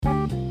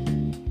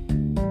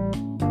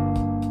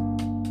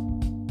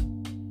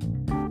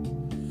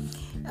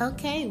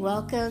Okay,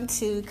 welcome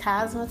to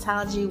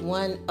Cosmetology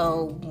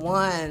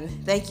 101.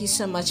 Thank you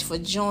so much for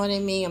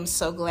joining me. I'm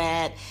so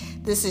glad.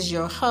 This is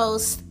your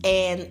host,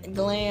 Ann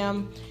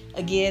Glam.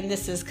 Again,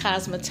 this is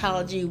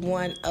Cosmetology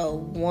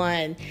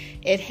 101.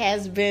 It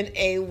has been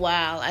a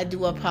while. I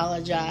do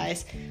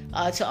apologize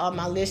to all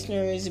my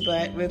listeners,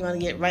 but we're going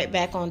to get right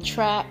back on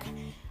track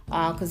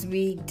because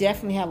we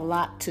definitely have a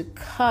lot to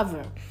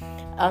cover.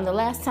 The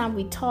last time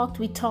we talked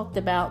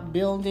about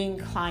building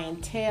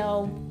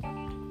clientele,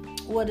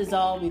 what is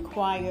all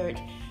required,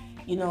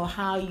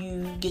 how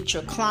you get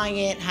your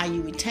client, how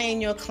you retain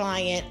your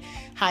client,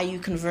 how you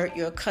convert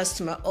your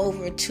customer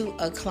over to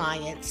a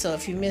client. So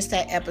if you missed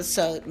that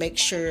episode, make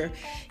sure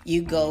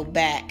you go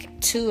back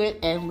to it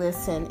and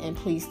listen, and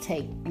please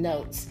take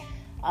notes.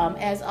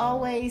 As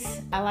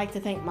always, I like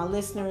to thank my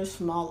listeners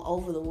from all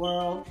over the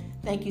world.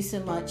 Thank you so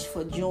much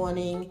for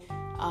joining.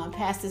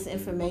 Pass this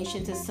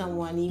information to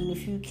someone, even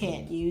if you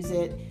can't use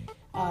it.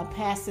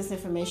 Pass this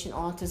information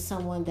on to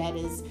someone that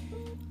is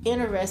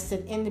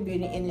interested in the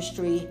beauty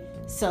industry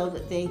so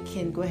that they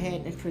can go ahead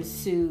and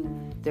pursue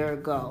their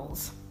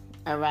goals.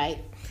 All right.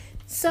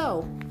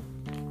 So,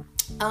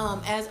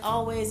 as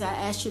always, I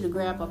ask you to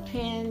grab a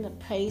pen,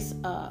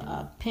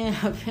 a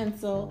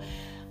pencil,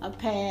 a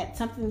pad,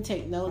 something to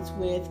take notes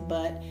with.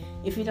 But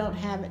if you don't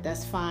have it,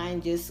 that's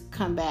fine. Just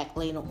come back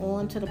later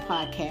on to the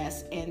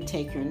podcast and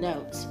take your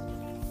notes.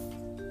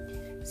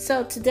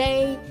 So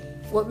today,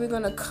 what we're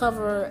going to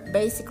cover,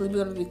 basically,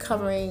 we're going to be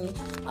covering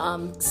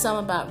some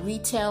about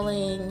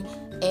retailing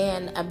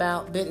and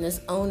about business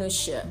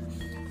ownership.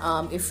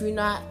 If you're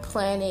not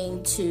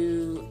planning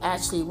to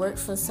actually work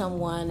for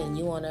someone and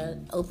you want to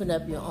open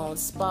up your own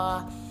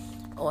spa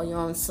or your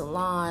own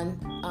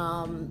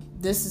salon,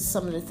 this is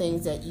some of the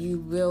things that you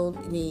will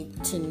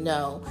need to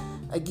know.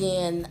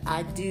 Again,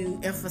 I do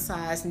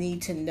emphasize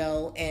need to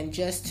know and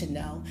just to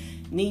know.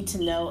 Need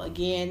to know,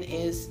 again,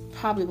 is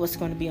probably what's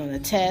going to be on the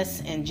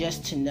test, and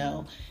just to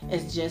know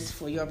is just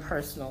for your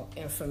personal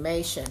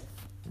information.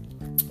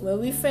 When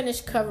we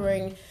finish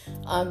covering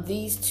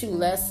these two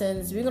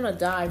lessons, we're going to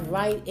dive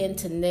right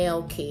into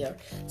nail care.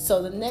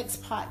 So the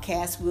next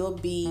podcast will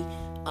be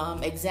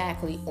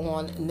exactly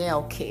on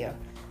nail care.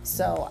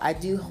 So I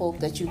do hope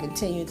that you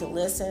continue to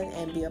listen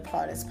and be a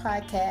part of this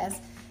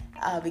podcast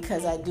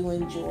because I do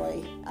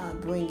enjoy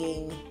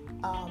bringing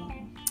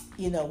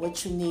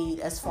what you need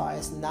as far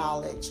as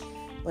knowledge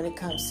when it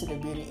comes to the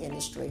beauty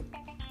industry.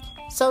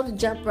 So to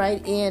jump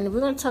right in, we're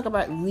going to talk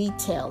about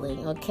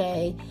retailing,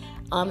 okay?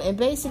 And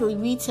basically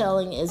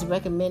retailing is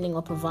recommending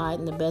or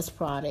providing the best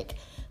product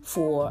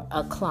for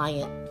a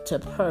client to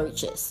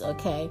purchase,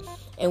 okay?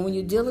 And when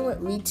you're dealing with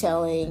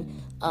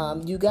retailing,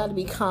 you got to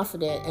be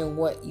confident in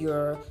what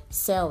you're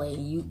selling.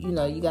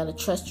 You got to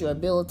trust your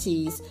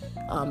abilities,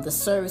 the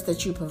service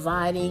that you're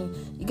providing.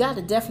 You got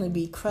to definitely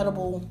be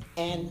credible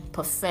and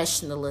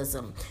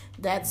professionalism.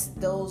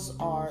 Those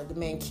are the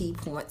main key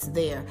points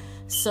there.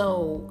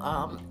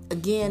 So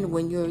again,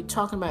 when you're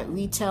talking about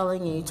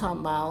retailing and you're talking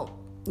about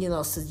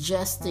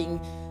suggesting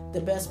the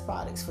best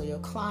products for your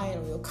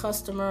client or your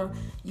customer,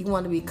 you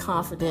want to be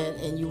confident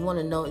and you want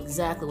to know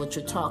exactly what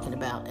you're talking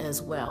about as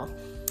well.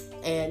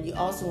 And you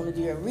also want to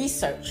do your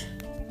research.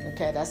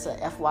 Okay, that's a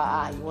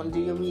FYI. You want to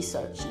do your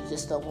research. You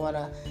just don't want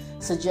to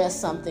suggest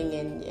something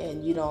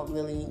and you don't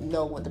really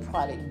know what the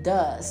product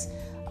does,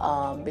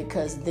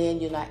 because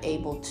then you're not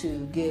able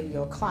to give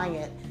your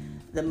client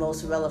the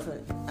most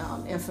relevant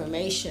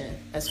information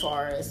as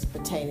far as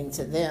pertaining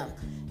to them,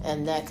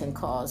 and that can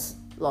cause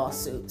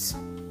lawsuits.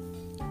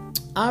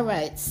 All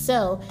right,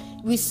 so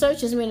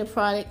research as many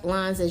product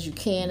lines as you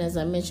can. As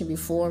I mentioned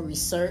before,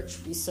 research.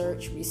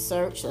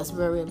 That's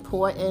very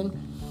important.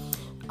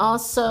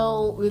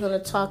 Also, we're going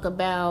to talk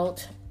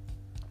about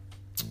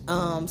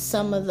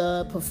some of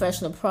the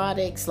professional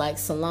products, like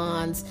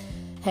salons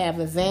have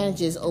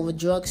advantages over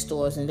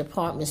drugstores and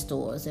department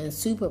stores and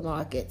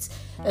supermarkets,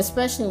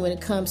 especially when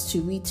it comes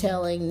to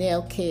retailing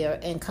nail care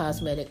and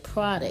cosmetic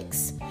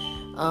products.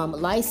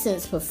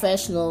 Licensed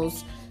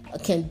professionals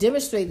can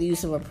demonstrate the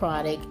use of a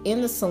product in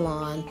the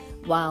salon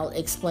while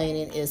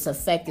explaining its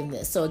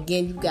effectiveness. So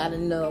again, you got to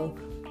know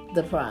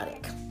the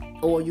product,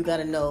 or you got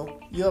to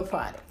know your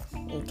product,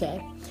 okay?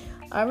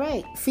 All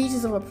right,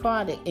 features of a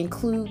product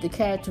include the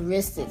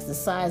characteristics, the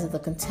size of the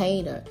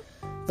container,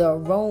 the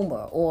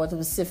aroma, or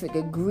the specific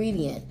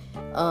ingredient.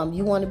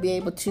 You want to be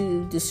able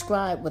to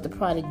describe what the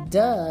product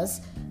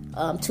does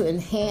to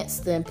enhance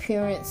the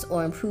appearance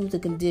or improve the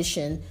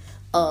condition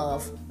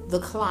of the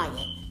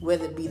client,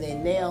 whether it be their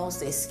nails,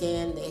 their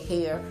skin, their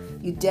hair.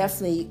 You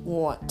definitely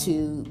want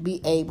to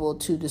be able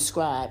to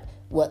describe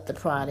what the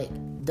product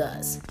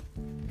does.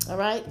 All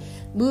right,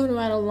 moving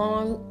right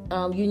along,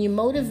 you're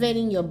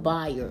motivating your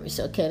buyers.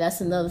 Okay, that's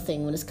another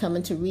thing when it's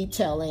coming to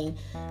retailing.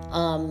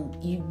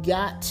 You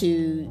got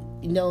to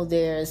know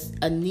there's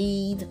a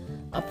need,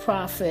 a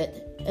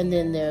profit, and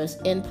then there's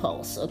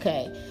impulse.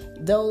 Okay,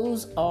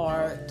 those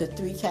are the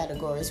three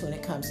categories when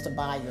it comes to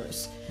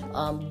buyers.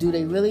 Do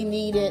they really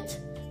need it?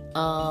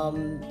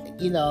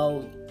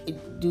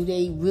 Do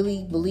they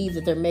really believe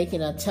that they're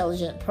making an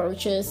intelligent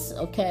purchase?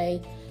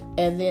 Okay,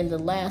 And then the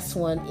last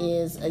one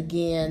is,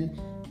 again,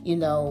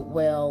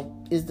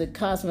 is the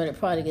cosmetic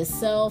product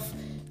itself,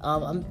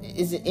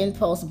 is it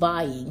impulse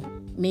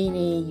buying?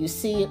 Meaning you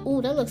see it,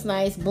 ooh, that looks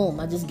nice, boom,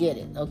 I just get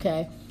it,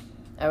 okay?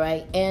 All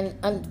right, and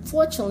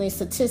unfortunately,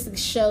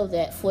 statistics show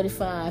that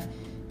 45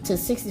 to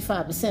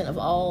 65% of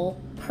all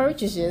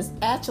purchases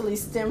actually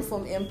stem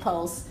from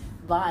impulse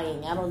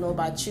buying. I don't know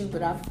about you,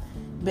 but I've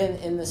been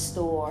in the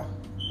store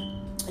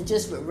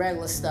just with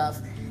regular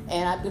stuff,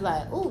 and I'd be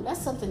like, oh,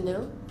 that's something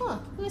new.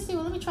 Let me see,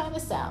 let me try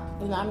this out.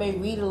 I may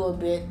read a little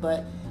bit,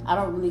 but I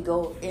don't really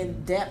go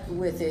in depth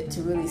with it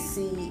to really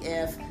see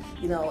if,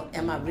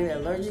 am I really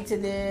allergic to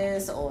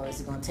this, or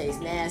is it going to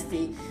taste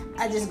nasty?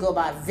 I just go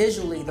by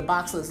visually. The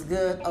box looks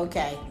good.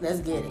 Okay, let's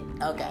get it.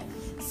 Okay.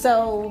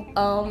 So,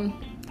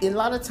 a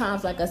lot of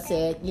times, like I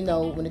said,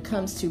 when it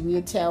comes to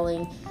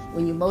retailing,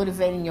 when you're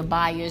motivating your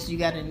buyers, you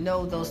got to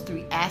know those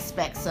three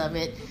aspects of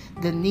it: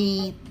 the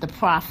need, the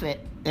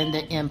profit, and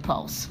the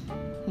impulse.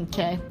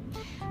 Okay.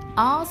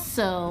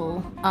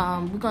 Also,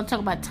 we're going to talk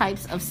about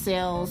types of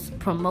sales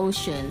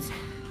promotions.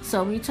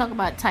 So when you talk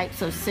about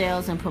types of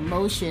sales and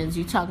promotions,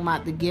 you're talking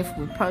about the gift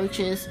with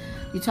purchase,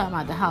 you're talking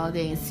about the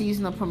holiday and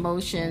seasonal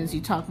promotions,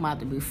 you're talking about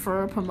the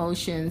referral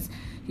promotions,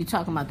 you're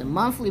talking about the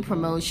monthly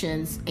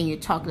promotions, and you're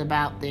talking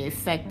about the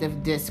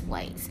effective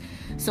displays.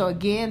 So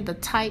again, the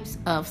types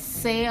of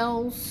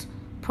sales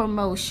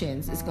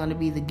promotions is going to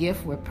be the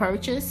gift with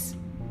purchase,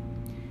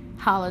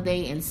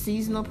 holiday and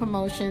seasonal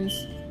promotions,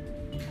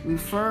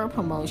 referral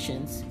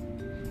promotions,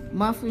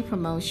 monthly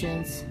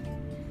promotions,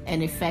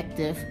 and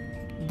effective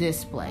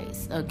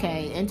displays.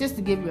 Okay, and just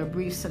to give you a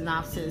brief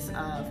synopsis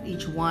of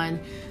each one,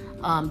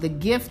 the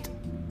gift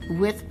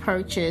with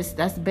purchase,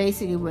 that's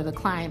basically where the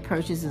client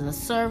purchases a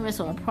service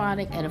or a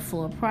product at a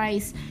full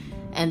price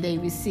and they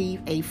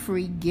receive a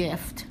free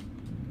gift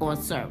or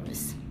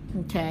service.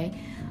 Okay,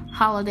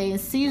 holiday and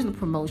seasonal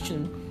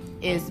promotion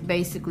is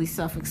basically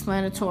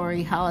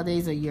self-explanatory.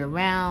 Holidays are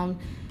year-round,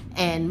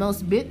 and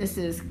most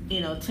businesses,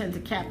 tend to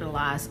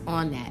capitalize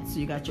on that. So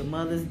you got your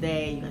Mother's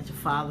Day, you got your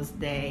Father's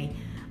Day,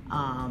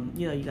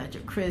 you got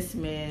your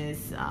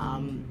Christmas,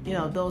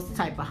 those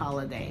type of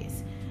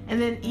holidays.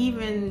 And then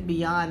even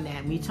beyond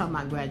that, when you talk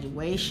about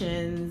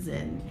graduations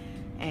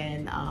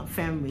and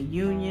family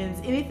reunions,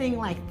 anything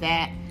like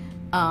that,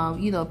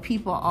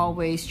 people are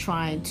always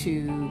trying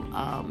to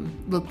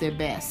look their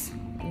best.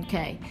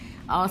 Okay.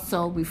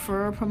 Also,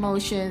 referral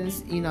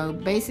promotions,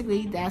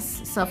 basically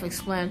that's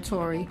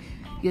self-explanatory.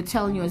 You're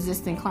telling your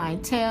existing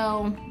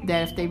clientele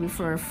that if they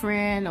refer a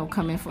friend or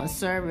come in for a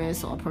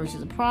service or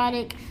purchase a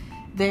product,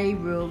 they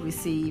will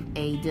receive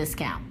a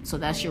discount. So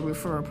that's your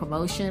referral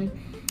promotion.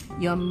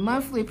 Your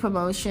monthly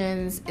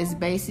promotions is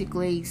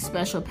basically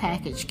special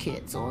package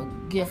kits or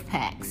gift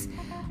packs.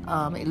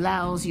 It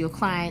allows your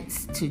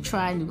clients to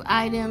try new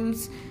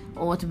items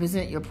or to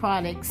present your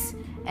products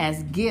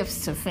as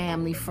gifts to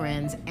family,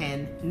 friends,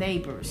 and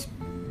neighbors.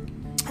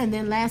 And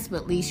then last but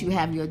not least, you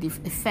have your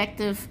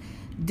effective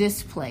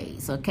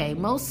displays. Okay,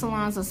 most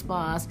salons or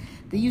spas,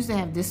 they usually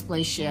have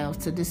display shelves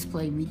to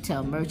display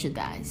retail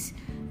merchandise.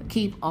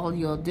 Keep all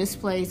your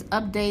displays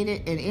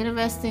updated and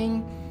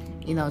interesting.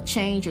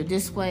 Change your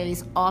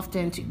displays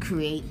often to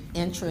create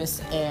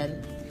interest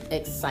and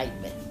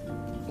excitement.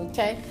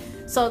 Okay,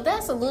 so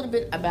that's a little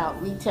bit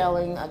about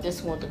retailing. I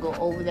just want to go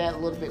over that a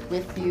little bit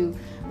with you.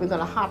 We're going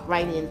to hop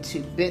right into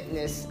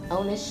business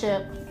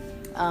ownership.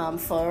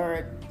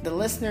 For the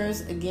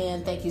listeners,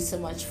 again, thank you so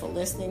much for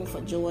listening,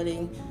 for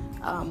joining.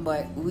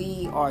 But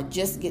we are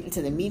just getting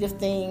to the meat of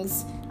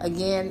things.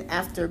 Again,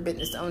 after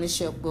business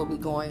ownership, we'll be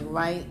going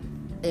right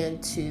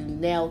into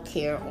nail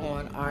care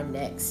on our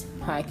next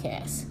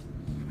podcast.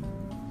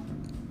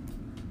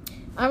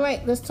 All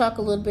right, let's talk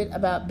a little bit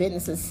about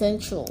business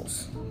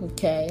essentials.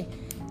 Okay,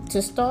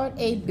 to start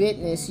a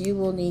business, you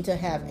will need to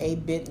have a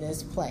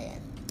business plan.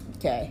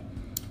 Okay,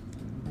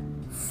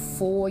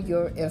 for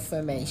your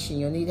information,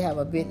 you'll need to have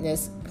a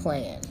business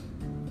plan.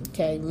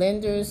 Okay,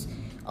 lenders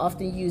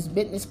often use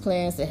business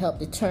plans to help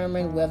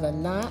determine whether or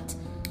not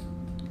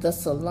the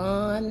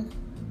salon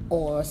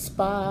or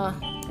spa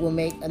will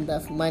make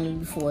enough money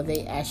before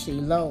they actually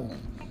loan.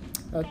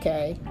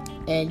 Okay,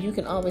 and you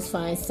can always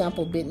find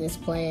sample business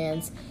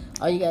plans.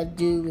 All you got to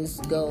do is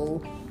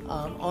go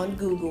on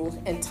Google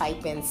and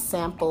type in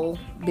sample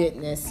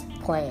business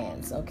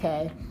plans.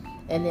 Okay,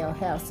 and they'll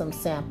have some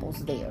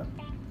samples there.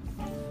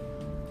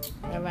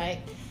 All right.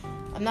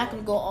 I'm not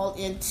going to go all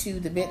into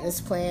the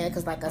business plan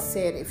because, like I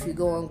said, if you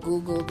go on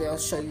Google, they'll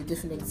show you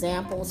different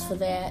examples for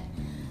that.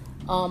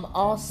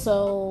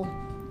 Also,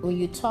 when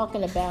you're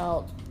talking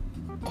about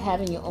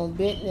having your own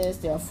business,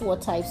 there are 4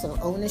 types of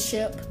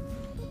ownership.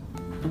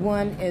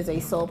 1 is a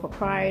sole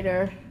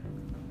proprietor.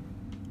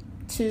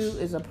 2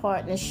 is a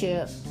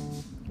partnership.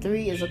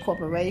 3 is a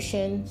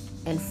corporation.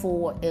 And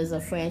 4 is a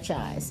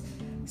franchise.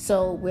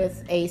 So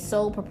with a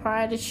sole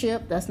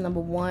proprietorship, that's number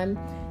 1.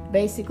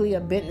 Basically, a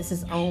business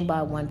is owned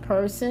by one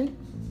person.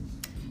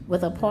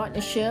 With a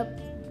partnership,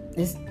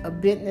 it's a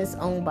business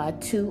owned by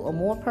 2 or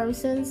more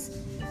persons.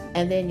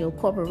 And then your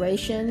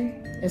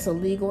corporation is a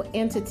legal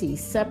entity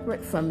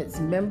separate from its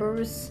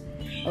members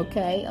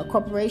Okay, a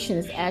corporation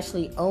is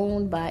actually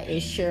owned by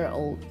its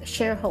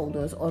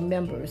shareholders or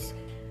members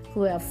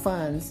who have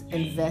funds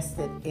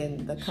invested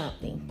in the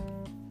company.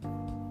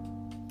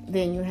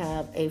 Then you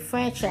have a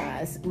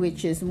franchise,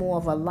 which is more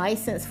of a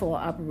license for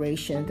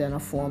operation than a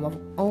form of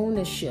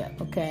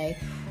ownership. Okay,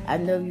 I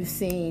know you've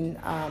seen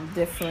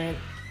different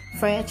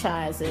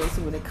franchises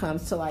when it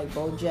comes to like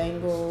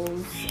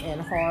Bojangles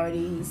and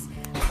Hardee's.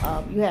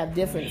 You have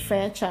different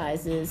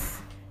franchises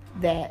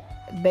that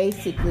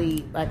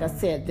basically, like I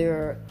said,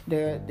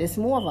 there's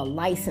more of a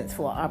license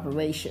for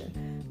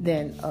operation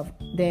than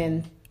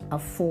a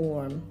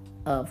form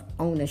of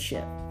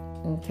ownership.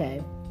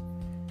 Okay.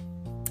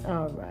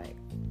 All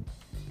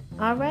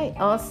right.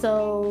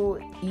 Also,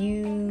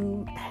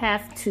 you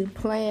have to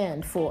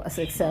plan for a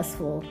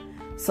successful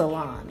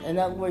salon. In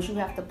other words, you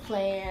have to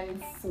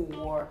plan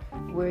for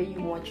where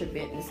you want your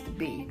business to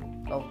be.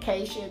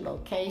 Location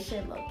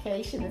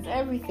is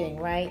everything,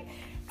 right?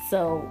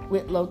 So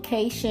with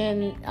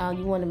location,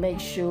 you want to make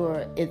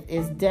sure it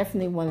is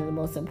definitely one of the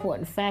most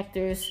important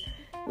factors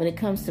when it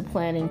comes to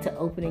planning to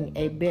opening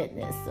a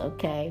business.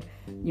 Okay,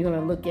 you're going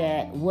to look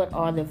at what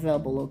are the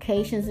available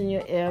locations in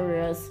your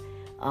areas,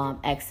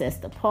 access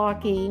to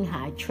parking,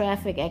 high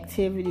traffic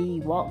activity,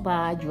 walk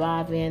by,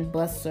 drive-in,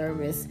 bus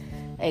service,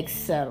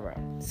 etc.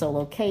 So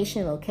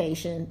location.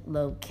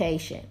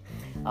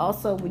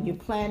 Also, when you're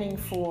planning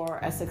for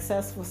a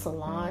successful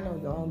salon or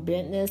your own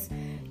business,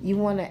 you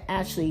want to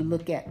actually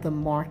look at the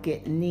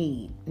market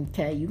need.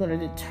 Okay, you're going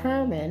to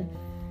determine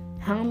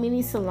how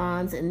many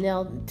salons and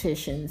nail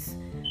technicians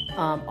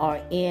are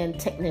in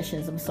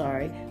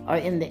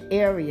the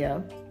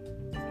area,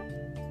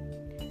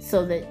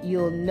 so that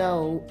you'll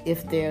know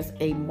if there's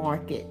a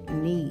market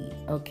need.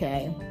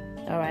 Okay,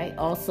 all right.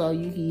 Also,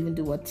 you can even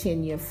do a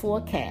 10-year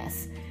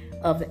forecast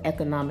of the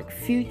economic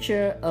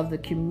future of the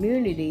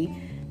community,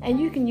 and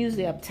you can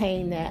usually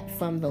obtain that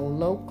from the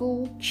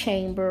local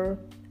chamber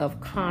of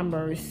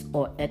commerce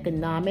or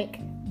economic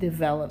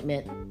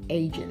development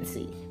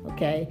agency.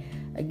 Okay,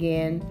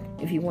 again,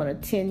 if you want a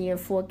 10-year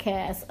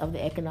forecast of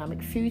the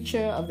economic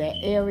future of that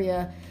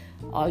area,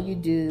 all you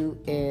do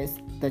is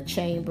the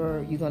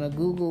chamber. You're going to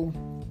Google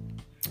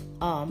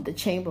the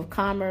Chamber of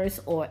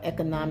Commerce or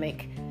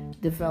Economic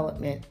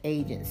Development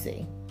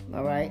Agency.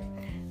 All right.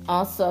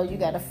 Also, you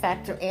got to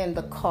factor in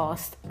the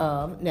cost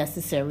of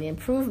necessary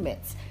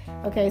improvements.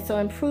 Okay, so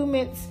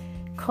improvements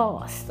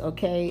cost.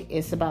 Okay,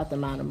 it's about the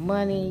amount of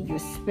money you're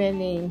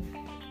spending,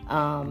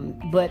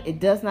 but it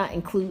does not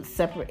include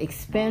separate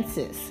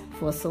expenses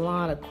for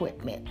salon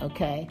equipment.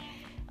 Okay,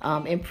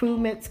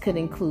 improvements could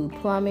include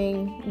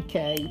plumbing.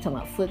 Okay, you're talking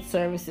about foot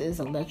services,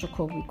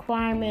 electrical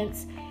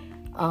requirements,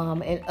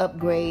 and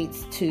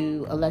upgrades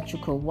to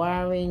electrical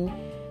wiring,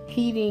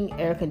 heating,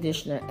 air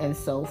conditioner, and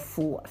so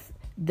forth.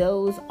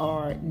 Those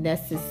are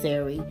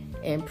necessary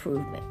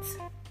improvements.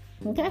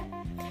 Okay.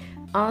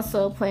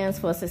 Also, plans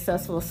for a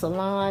successful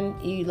salon,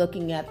 you're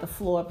looking at the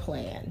floor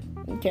plan.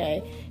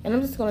 Okay. And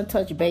I'm just going to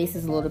touch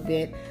bases a little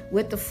bit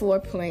with the floor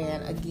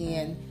plan.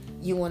 Again,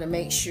 you want to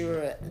make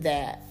sure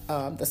that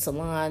the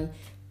salon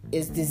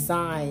is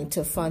designed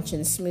to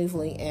function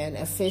smoothly and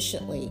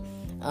efficiently.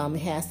 It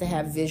has to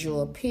have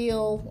visual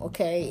appeal,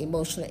 okay,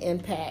 emotional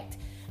impact,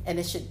 and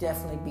it should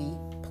definitely be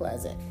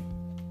pleasant.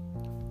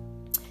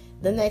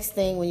 The next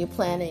thing, when you're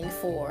planning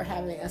for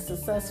having a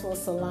successful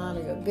salon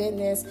or your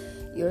business,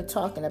 you're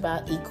talking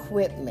about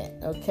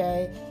equipment,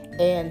 okay?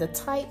 And the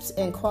types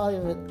and quality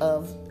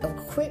of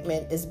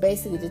equipment is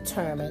basically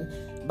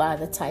determined by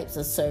the types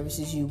of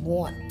services you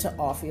want to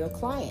offer your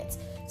clients.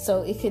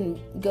 So it can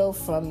go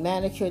from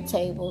manicure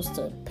tables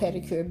to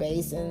pedicure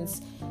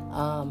basins,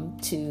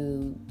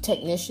 to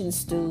technician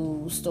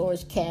stools,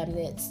 storage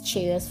cabinets,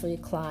 chairs for your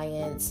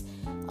clients,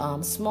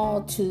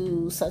 small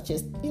tools such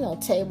as,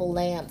 table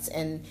lamps,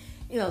 and,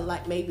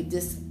 like maybe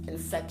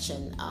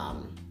disinfection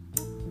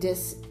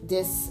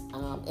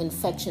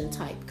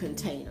type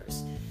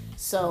containers.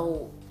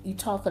 So you're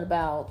talking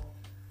about,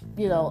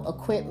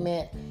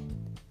 equipment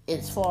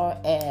as far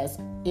as,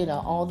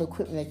 all the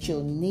equipment that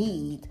you'll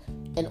need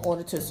in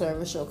order to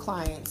service your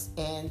clients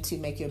and to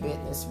make your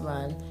business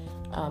run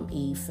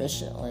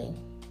efficiently.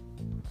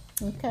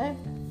 Okay.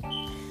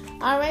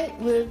 All right,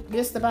 we're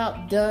just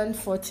about done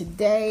for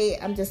today.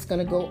 I'm just going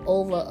to go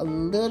over a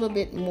little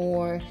bit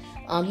more.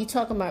 You're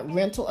talking about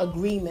rental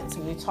agreements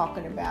when you're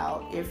talking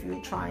about if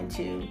you're trying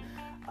to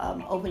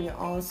open your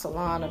own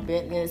salon or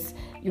business.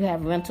 You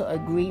have rental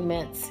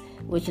agreements,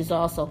 which is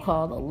also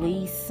called a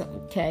lease.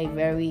 Okay,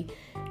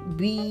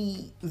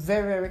 be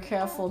very, very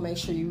careful. Make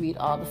sure you read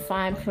all the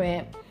fine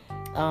print.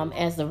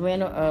 As the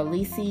renter or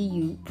leasee,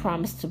 you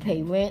promise to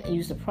pay rent and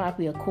use the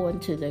property according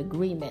to the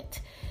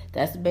agreement.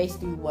 That's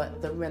basically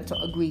what the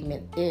rental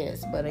agreement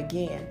is. But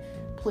again,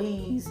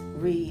 please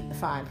read the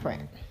fine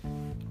print.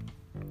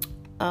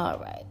 All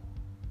right.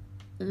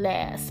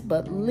 Last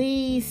but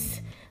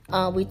least,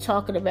 we're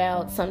talking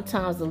about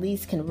sometimes the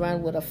lease can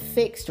run with a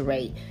fixed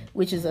rate,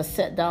 which is a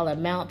set dollar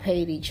amount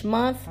paid each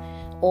month,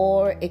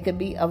 or it could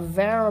be a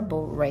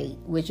variable rate,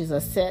 which is a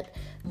set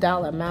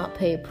dollar amount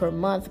paid per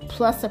month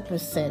plus a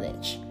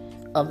percentage.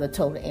 of the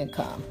total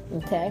income.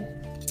 Okay.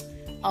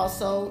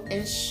 Also,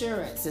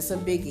 insurance is a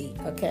biggie.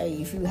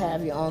 Okay. If you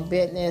have your own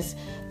business,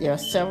 there are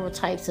several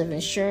types of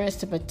insurance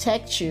to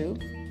protect you.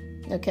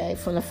 Okay,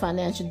 from the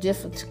financial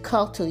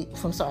difficulties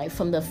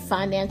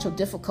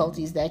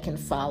that can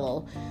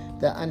follow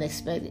the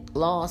unexpected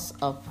loss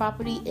of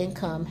property,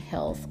 income,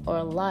 health,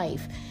 or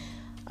life.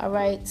 All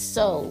right,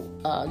 so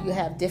you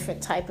have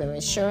different type of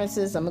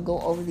insurances. I'm gonna go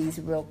over these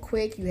real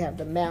quick. You have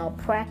the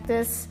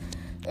malpractice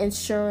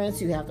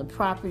insurance, you have the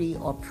property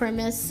or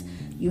premise,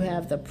 you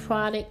have the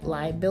product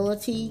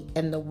liability,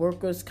 and the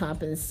workers'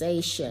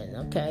 compensation.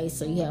 Okay,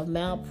 so you have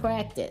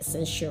malpractice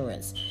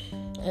insurance,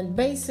 and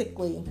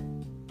basically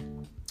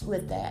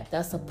with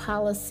that's a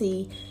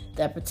policy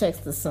that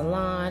protects the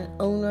salon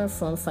owner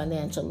from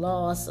financial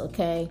loss.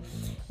 Okay,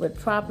 with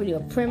property or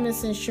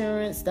premise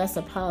insurance, that's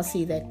a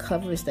policy that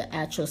covers the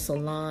actual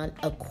salon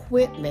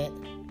equipment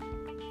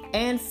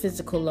and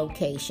physical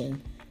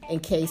location in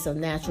case of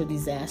natural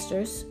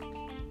disasters.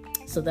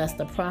 So that's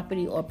the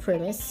property or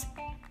premise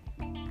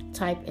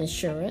type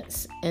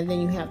insurance. And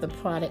then you have the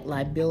product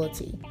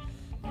liability.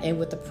 And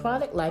with the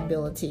product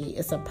liability,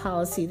 it's a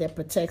policy that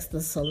protects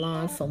the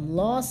salon from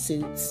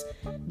lawsuits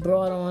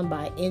brought on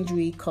by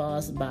injury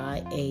caused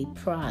by a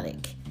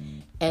product.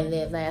 And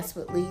then last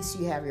but least,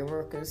 you have your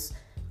workers'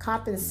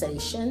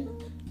 compensation,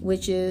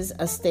 which is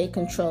a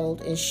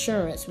state-controlled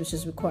insurance, which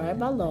is required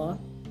by law.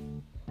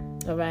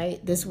 All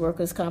right, this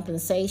workers'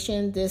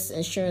 compensation, this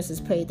insurance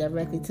is paid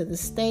directly to the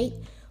state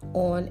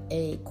on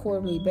a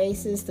quarterly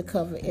basis to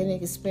cover any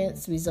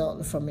expense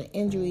resulting from an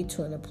injury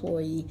to an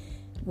employee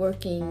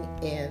working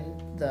in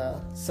the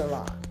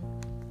salon.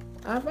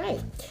 All right,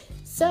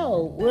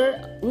 so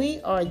we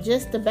are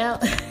just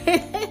about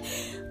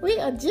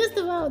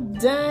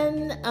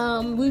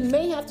done. We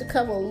may have to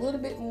cover a little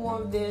bit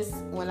more of this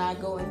when I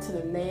go into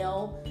the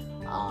nail.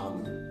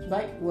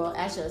 Before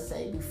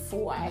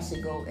I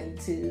actually go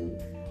into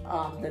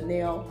the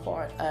nail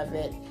part of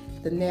it,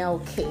 the nail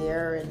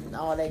care and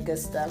all that good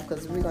stuff,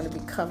 because we're going to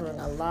be covering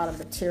a lot of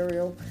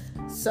material.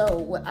 So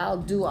what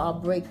I'll do, I'll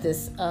break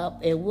this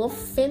up and we'll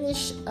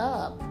finish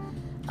up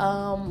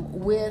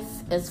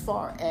with, as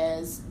far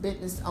as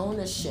business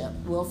ownership,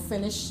 we'll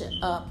finish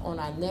up on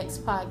our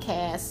next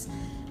podcast,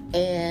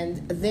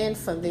 and then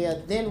from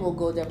there, we'll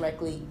go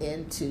directly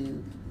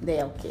into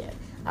nail care.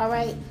 All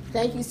right,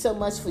 thank you so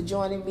much for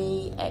joining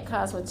me at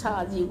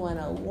Cosmetology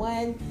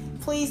 101.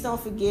 Please don't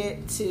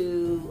forget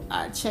to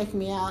check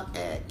me out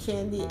at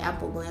Candy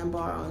Apple Glam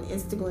Bar on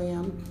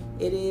Instagram.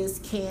 It is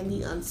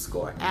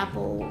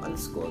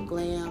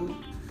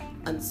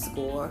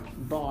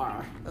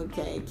Candy_Apple_Glam_Bar.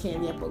 Okay,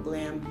 Candy Apple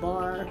Glam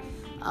Bar.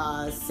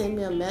 Send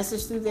me a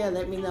message through there.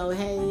 Let me know,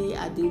 hey,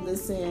 I do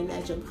listen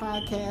at your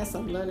podcast.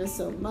 I'm learning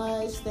so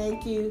much.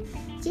 Thank you.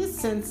 Just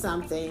send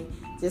something.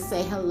 Just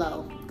say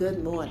hello,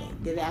 good morning,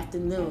 good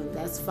afternoon.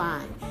 That's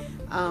fine.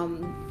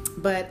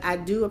 But I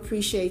do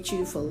appreciate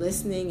you for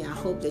listening. I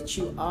hope that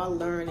you are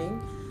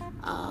learning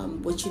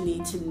what you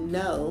need to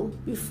know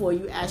before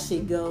you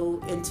actually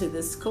go into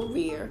this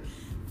career.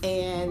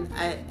 And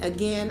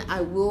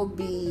I will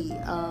be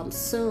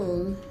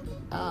soon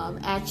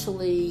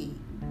actually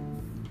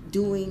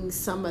doing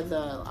some of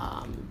the,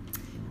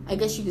 I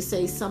guess you could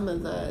say some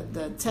of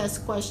the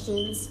test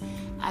questions.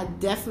 I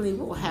definitely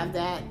will have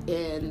that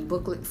in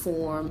booklet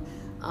form.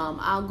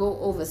 I'll go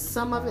over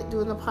some of it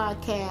during the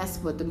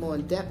podcast, but the more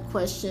in-depth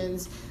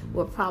questions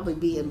will probably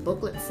be in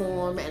booklet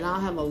form, and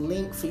I'll have a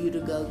link for you to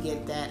go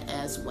get that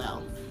as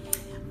well.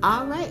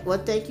 All right. Well,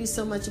 thank you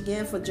so much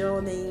again for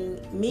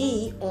joining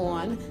me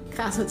on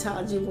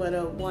Cosmetology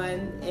 101,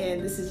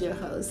 and this is your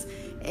host,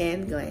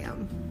 Ann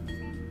Glam.